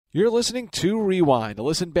You're listening to Rewind, to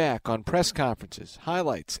listen back on press conferences,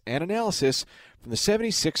 highlights, and analysis from the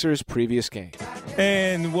 76ers' previous game.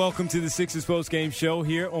 And welcome to the Sixers postgame show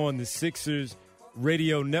here on the Sixers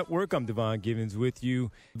Radio Network. I'm Devon Givens with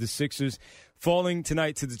you. The Sixers falling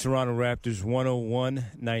tonight to the Toronto Raptors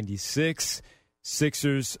 101-96.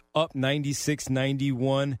 Sixers up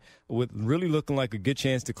 96-91 with really looking like a good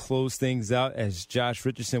chance to close things out as Josh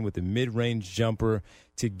Richardson with the mid-range jumper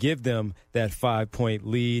to give them that 5-point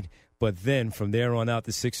lead. But then from there on out,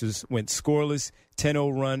 the Sixers went scoreless,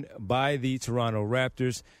 10-0 run by the Toronto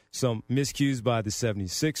Raptors, some miscues by the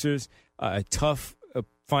 76ers, a tough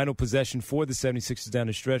final possession for the 76ers down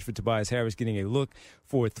the stretch for Tobias Harris getting a look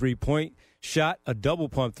for a three-point shot, a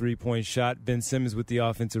double-pump three-point shot. Ben Simmons with the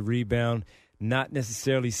offensive rebound. Not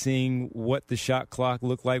necessarily seeing what the shot clock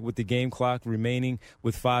looked like with the game clock remaining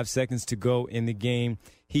with 5 seconds to go in the game.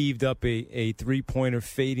 Heaved up a three-pointer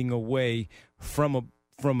fading away from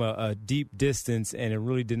a deep distance, and it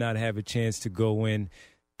really did not have a chance to go in.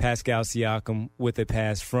 Pascal Siakam with a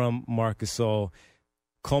pass from Marc Gasol,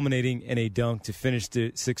 culminating in a dunk to finish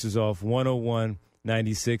the Sixers off 101-96.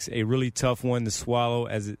 A really tough one to swallow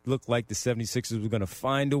as it looked like the 76ers were going to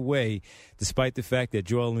find a way, despite the fact that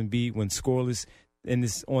Joel Embiid went scoreless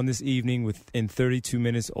on this evening within 32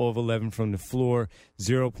 minutes, all of 11 from the floor,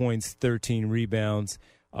 0 points, 13 rebounds,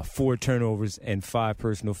 4 turnovers, and 5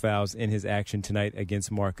 personal fouls in his action tonight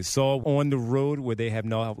against Marc Gasol. On the road, where they have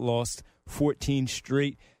now lost 14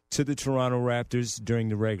 straight to the Toronto Raptors during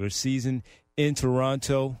the regular season. In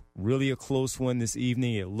Toronto, really a close one this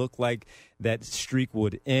evening. It looked like that streak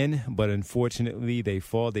would end, but unfortunately they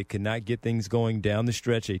fall. They could not get things going down the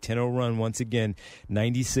stretch. A 10-0 run once again.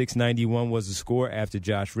 96-91 was the score after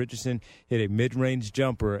Josh Richardson hit a mid-range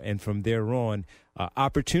jumper, and from there on,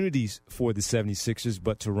 opportunities for the 76ers,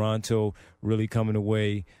 but Toronto really coming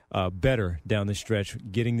away better down the stretch,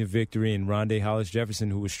 getting the victory. And Rondae Hollis-Jefferson,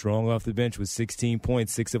 who was strong off the bench with 16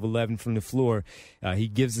 points, 6 of 11 from the floor, he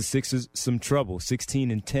gives the Sixers some trouble.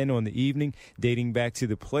 16-10 on the evening, dating back to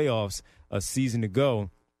the playoffs a season ago.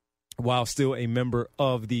 While still a member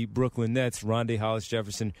of the Brooklyn Nets, Rondae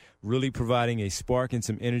Hollis-Jefferson really providing a spark and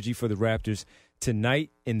some energy for the Raptors tonight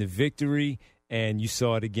in the victory. And you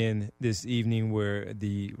saw it again this evening where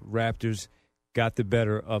the Raptors got the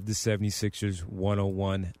better of the 76ers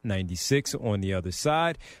 101-96 on the other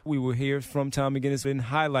side. We will hear from Tom McGinnis in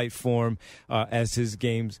highlight form as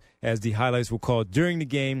the highlights were called during the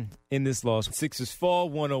game in this loss. Sixers fall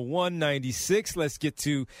 101-96. Let's get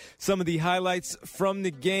to some of the highlights from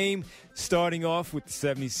the game, starting off with the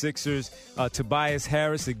 76ers. Tobias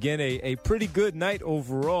Harris, again, a pretty good night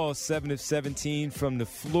overall, 7 of 17 from the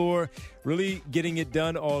floor, really getting it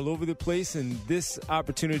done all over the place, and this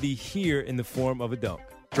opportunity here in the form of a dunk.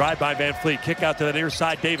 Drive by Van Fleet, kick out to the near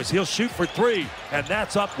side. Davis, he'll shoot for 3, and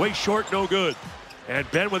that's up way short, no good. And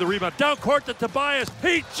Ben with a rebound, down court to Tobias.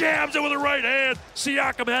 He jams it with the right hand.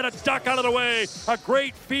 Siakam had a duck out of the way. A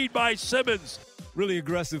great feed by Simmons. Really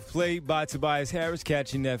aggressive play by Tobias Harris,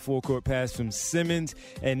 catching that full-court pass from Simmons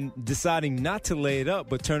and deciding not to lay it up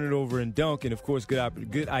but turn it over and dunk. And, of course,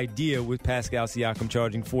 good idea with Pascal Siakam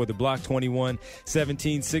charging for the block.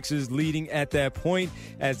 21-17, Sixers leading at that point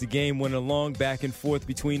as the game went along back and forth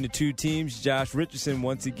between the two teams. Josh Richardson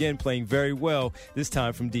once again playing very well, this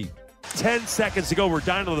time from deep. 10 seconds to go. We're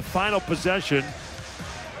down to the final possession.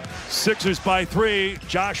 Sixers by 3.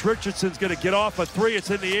 Josh Richardson's going to get off a 3. It's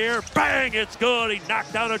in the air. Bang! It's good. He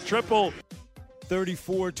knocked down a triple.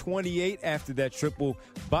 34-28 after that triple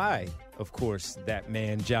by, of course, that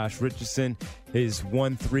man, Josh Richardson. His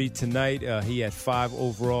 1-3 tonight. He had 5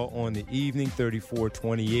 overall on the evening,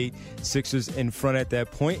 34-28. Sixers in front at that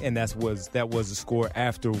point, and that was the score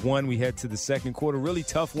after 1. We head to the second quarter. Really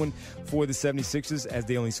tough one for the 76ers as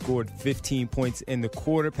they only scored 15 points in the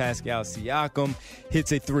quarter. Pascal Siakam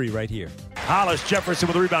hits a 3 right here. Hollis-Jefferson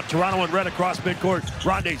with a rebound. Toronto in red across midcourt.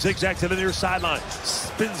 Rondae zigzags to the near sideline.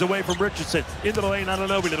 Spins away from Richardson. Into the lane,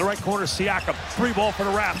 Anunoby to the right corner. Siakam. 3 ball for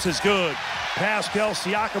the Raps is good. Pascal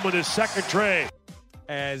Siakam with his second tray.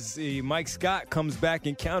 As Mike Scott comes back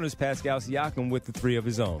and counters Pascal Siakam with the 3 of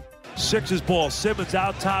his own. Sixers ball. Simmons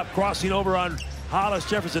out top, crossing over on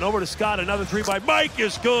Hollis-Jefferson. Over to Scott. Another 3 by Mike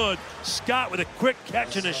is good. Scott with a quick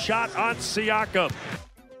catch and a shot on Siakam.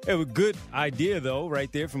 It was a good idea, though,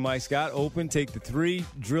 right there from Mike Scott. Open, take the 3,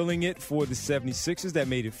 drilling it for the 76ers. That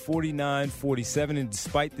made it 49-47, and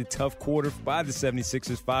despite the tough quarter by the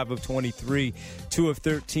 76ers, 5 of 23, 2 of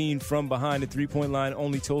 13 from behind the three-point line,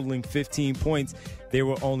 only totaling 15 points, they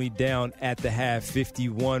were only down at the half,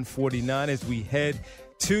 51-49, as we head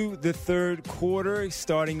to the third quarter.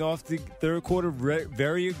 Starting off the third quarter,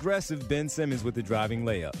 very aggressive. Ben Simmons with the driving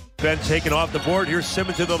layup. Ben taken off the board. Here's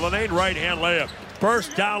Simmons to the lane. Right-hand layup.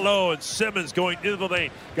 Burst down low, and Simmons going into the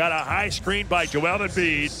lane. Got a high screen by Joel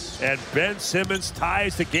Embiid, and Ben Simmons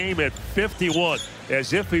ties the game at 51,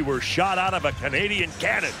 as if he were shot out of a Canadian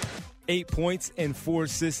cannon. 8 points and 4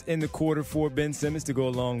 assists in the quarter for Ben Simmons to go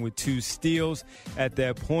along with 2 steals. At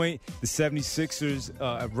that point, the 76ers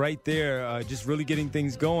right there just really getting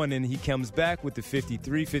things going, and he comes back with the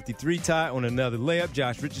 53-53 tie on another layup.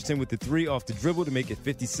 Josh Richardson with the 3 off the dribble to make it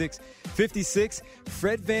 56-56.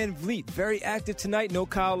 Fred VanVleet, very active tonight. No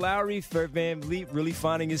Kyle Lowry. Fred VanVleet really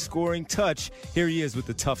finding his scoring touch. Here he is with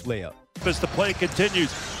the tough layup. As the play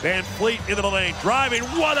continues, VanVleet into the lane, driving,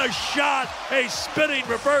 what a shot! A spinning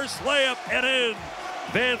reverse layup and in.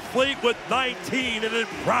 VanVleet with 19, an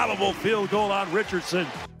improbable field goal on Richardson.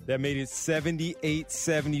 That made it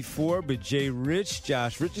 78-74, but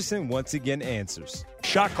Josh Richardson once again answers.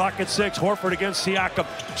 Shot clock at 6, Horford against Siakam.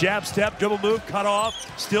 Jab step, dribble move, cut off,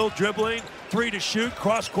 still dribbling. 3 to shoot,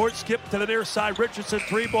 cross court, skip to the near side. Richardson,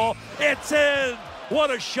 3 ball, it's in! What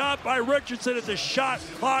a shot by Richardson at the shot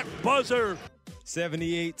clock buzzer.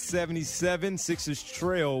 78-77, Sixers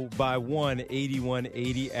trail by 1,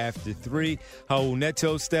 81-80 after 3. Raul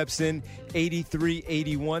Neto steps in,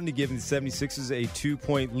 83-81 to give the 76ers a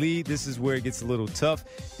 2-point lead. This is where it gets a little tough.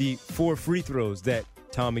 The 4 free throws that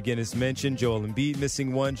Tom McGinnis mentioned, Joel Embiid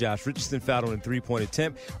missing 1, Josh Richardson fouled on a 3-point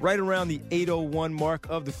attempt. Right around the 8:01 mark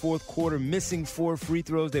of the fourth quarter, missing 4 free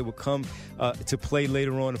throws. They will come to play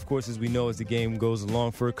later on, of course, as we know as the game goes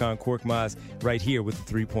along. Furkan Korkmaz right here with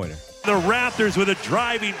the 3-pointer. The Raptors with a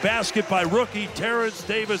driving basket by rookie Terrence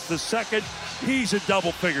Davis II. He's in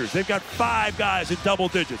double figures. They've got 5 guys in double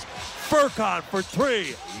digits. Furkan for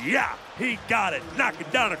 3. Yeah, he got it. Knocking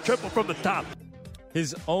down a triple from the top.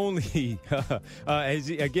 His only, his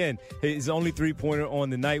only 3-pointer on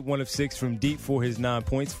the night, 1 of 6 from deep for his 9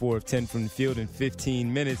 points, 4 of 10 from the field in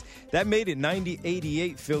 15 minutes. That made it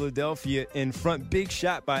 90-88, Philadelphia in front. Big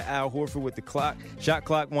shot by Al Horford with the shot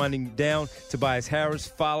clock winding down. Tobias Harris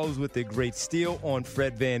follows with a great steal on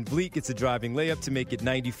Fred VanVleet. Gets a driving layup to make it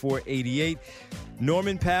 94-88.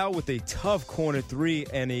 Norman Powell with a tough corner 3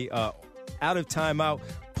 and a out of timeout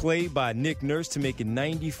play by Nick Nurse to make it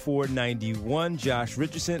 94-91. Josh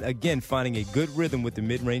Richardson, again, finding a good rhythm with the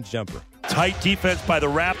mid-range jumper. Tight defense by the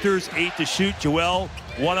Raptors, 8 to shoot. Joel,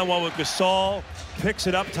 one-on-one with Gasol, picks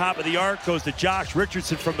it up top of the arc, goes to Josh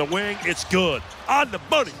Richardson from the wing. It's good. On the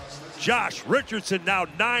money. Josh Richardson now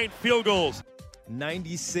 9 field goals.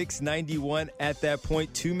 96-91 at that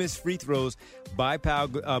point. 2 missed free throws by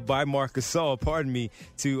Marc Gasol,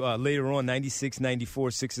 to later on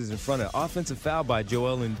 96-94, Sixers in front. An offensive foul by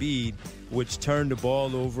Joel Embiid, which turned the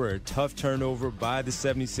ball over. A tough turnover by the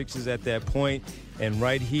 76ers at that point. And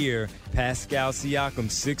right here, Pascal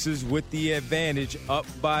Siakam, Sixers with the advantage, up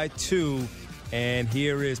by 2. And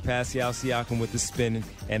here is Pascal Siakam with the spin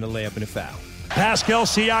and a layup and a foul. Pascal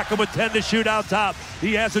Siakam with 10 to shoot out top.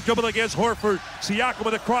 He has a dribble against Horford. Siakam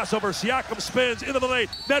with a crossover. Siakam spins into the lane.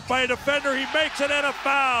 Met by a defender. He makes it and a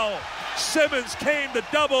foul. Simmons came to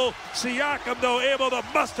double. Siakam, though, able to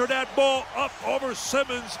muster that ball up over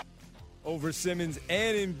Simmons. Over Simmons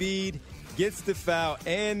and Embiid. Gets the foul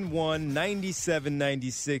and won.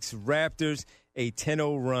 97-96 Raptors. A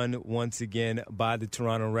 10-0 run once again by the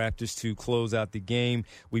Toronto Raptors to close out the game.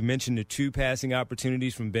 We mentioned the 2 passing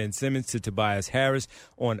opportunities from Ben Simmons to Tobias Harris.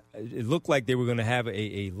 It looked like they were going to have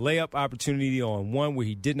a layup opportunity on one where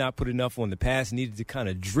he did not put enough on the pass, needed to kind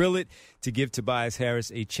of drill it to give Tobias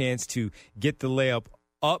Harris a chance to get the layup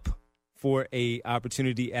up for a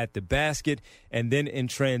opportunity at the basket. And then in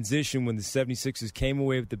transition, when the 76ers came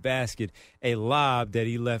away with the basket, a lob that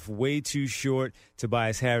he left way too short.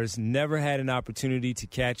 Tobias Harris never had an opportunity to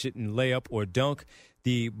catch it and lay up or dunk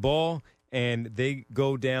the ball. And they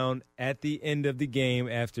go down at the end of the game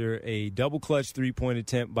after a double clutch 3-point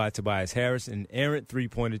attempt by Tobias Harris, an errant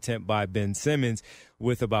 3-point attempt by Ben Simmons.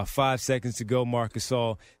 With about 5 seconds to go, Marc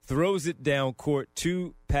Gasol throws it down court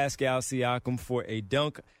to Pascal Siakam for a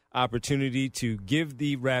dunk opportunity to give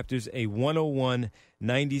the Raptors a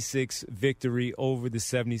 101-96 victory over the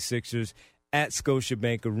 76ers at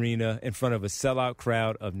Scotiabank Arena in front of a sellout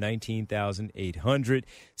crowd of 19,800.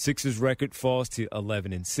 Sixers record falls to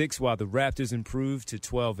 11-6, while the Raptors improve to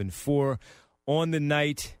 12-4. On the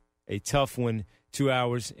night, a tough one, 2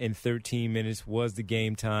 hours and 13 minutes was the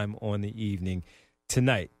game time on the evening.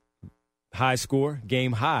 Tonight, high score,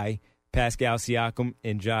 game high, Pascal Siakam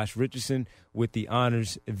and Josh Richardson with the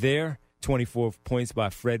honors there. 24 points by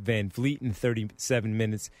Fred VanVleet in 37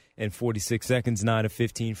 minutes and 46 seconds, 9 of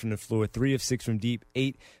 15 from the floor, 3 of 6 from deep,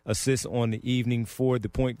 8 assists on the evening for the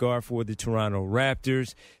point guard for the Toronto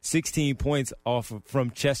Raptors. 16 points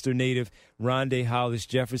from Chester native Rondae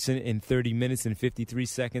Hollis-Jefferson in 30 minutes and 53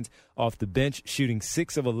 seconds off the bench, shooting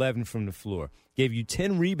 6 of 11 from the floor. Gave you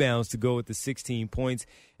 10 rebounds to go with the 16 points.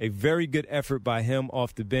 A very good effort by him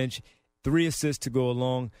off the bench. 3 assists to go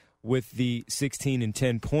along with the 16 and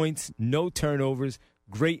 10 points. No turnovers.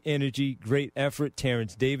 Great energy, great effort.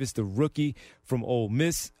 Terrence Davis, the rookie from Ole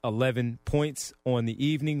Miss, 11 points on the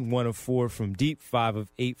evening, 1 of 4 from deep, 5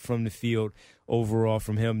 of 8 from the field overall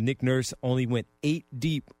from him. Nick Nurse only went 8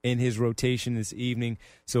 deep in his rotation this evening,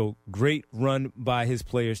 so great run by his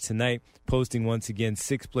players tonight, posting once again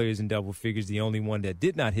 6 players in double figures. The only one that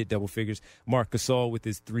did not hit double figures, Marc Gasol, with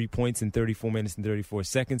his 3 points in 34 minutes and 34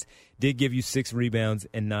 seconds, did give you 6 rebounds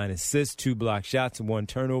and 9 assists, 2 block shots and 1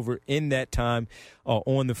 turnover in that time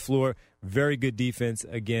on the floor. Very good defense,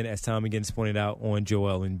 again, as Tom again pointed out, on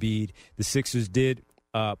Joel Embiid. The Sixers did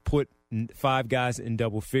put 5 guys in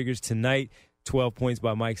double figures tonight. 12 points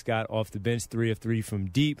by Mike Scott off the bench, 3 of 3 from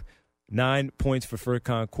deep. 9 points for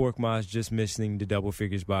Furkan Korkmaz, just missing the double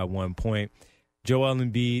figures by 1 point. Joel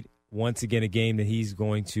Embiid, once again, a game that he's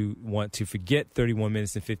going to want to forget, 31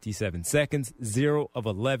 minutes and 57 seconds. 0 of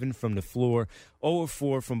 11 from the floor, 0 of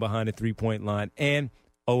 4 from behind the three-point line, and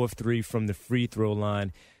 0 of 3 from the free throw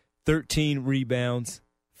line. 13 rebounds,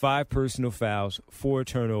 5 personal fouls, 4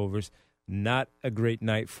 turnovers. Not a great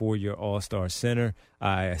night for your all-star center.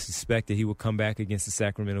 I suspect that he will come back against the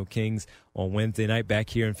Sacramento Kings on Wednesday night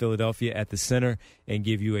back here in Philadelphia at the center and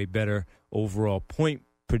give you a better overall point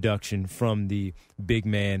production from the big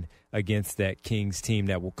man against that Kings team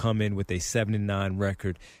that will come in with a 7-9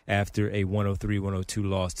 record after a 103-102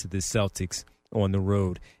 loss to the Celtics on the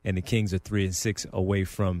road. And the Kings are 3-6 away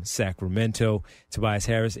from Sacramento. Tobias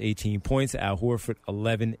Harris, 18 points. Al Horford,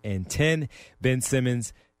 11 and 10. Ben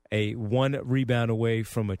Simmons, a 1 rebound away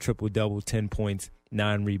from a triple-double, 10 points,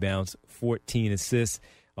 9 rebounds, 14 assists.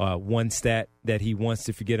 One stat that he wants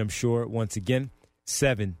to forget, I'm sure, once again,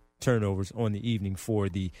 7 turnovers on the evening for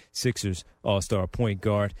the Sixers all-star point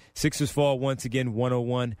guard. Sixers fall once again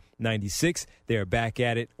 101-96. They are back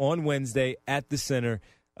at it on Wednesday at the center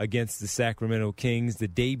against the Sacramento Kings the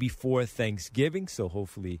day before Thanksgiving, so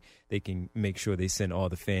hopefully they can make sure they send all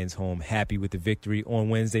the fans home happy with the victory on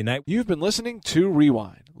Wednesday night. You've been listening to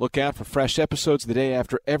Rewind. Look out for fresh episodes the day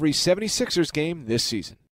after every 76ers game this season.